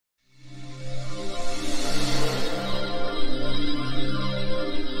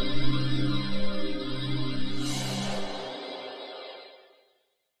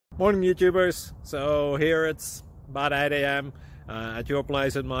Morning YouTubers. So here it's about 8 a.m. At your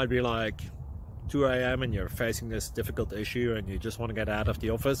place it might be like 2 a.m. and you're facing this difficult issue and you just want to get out of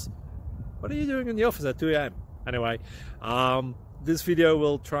the office. What are you doing in the office at 2 a.m.? Anyway, this video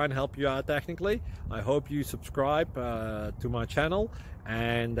will try and help you out technically. I hope you subscribe to my channel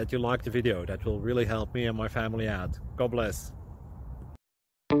and that you like the video. That will really help me and my family out. God bless.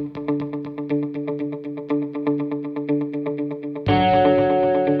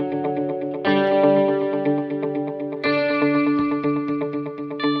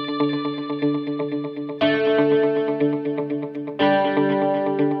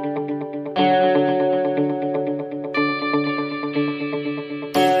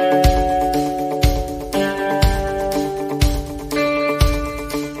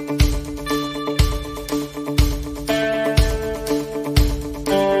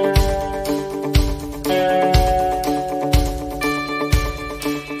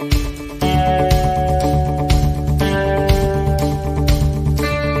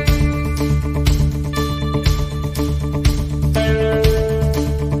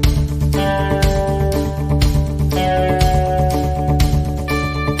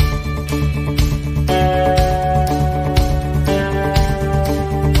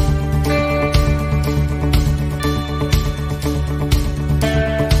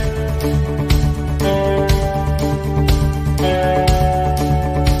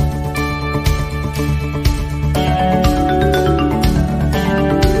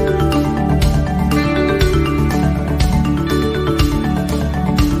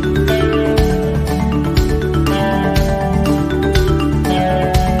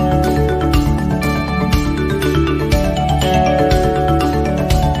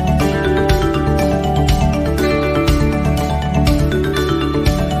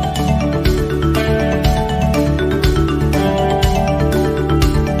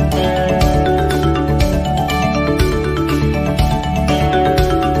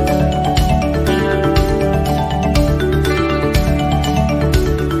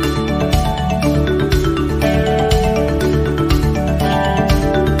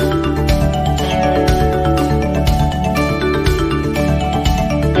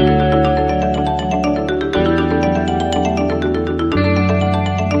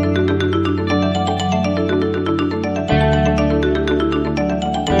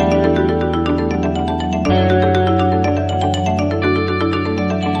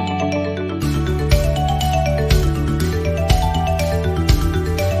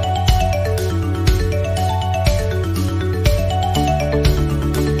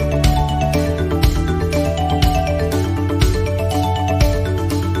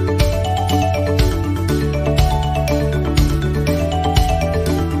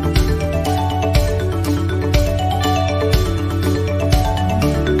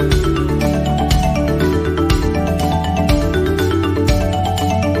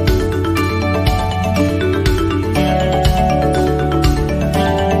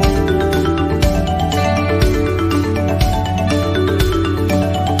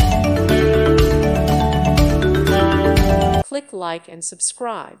 Click like and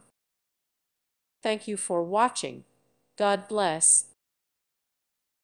subscribe. Thank you for watching. God bless.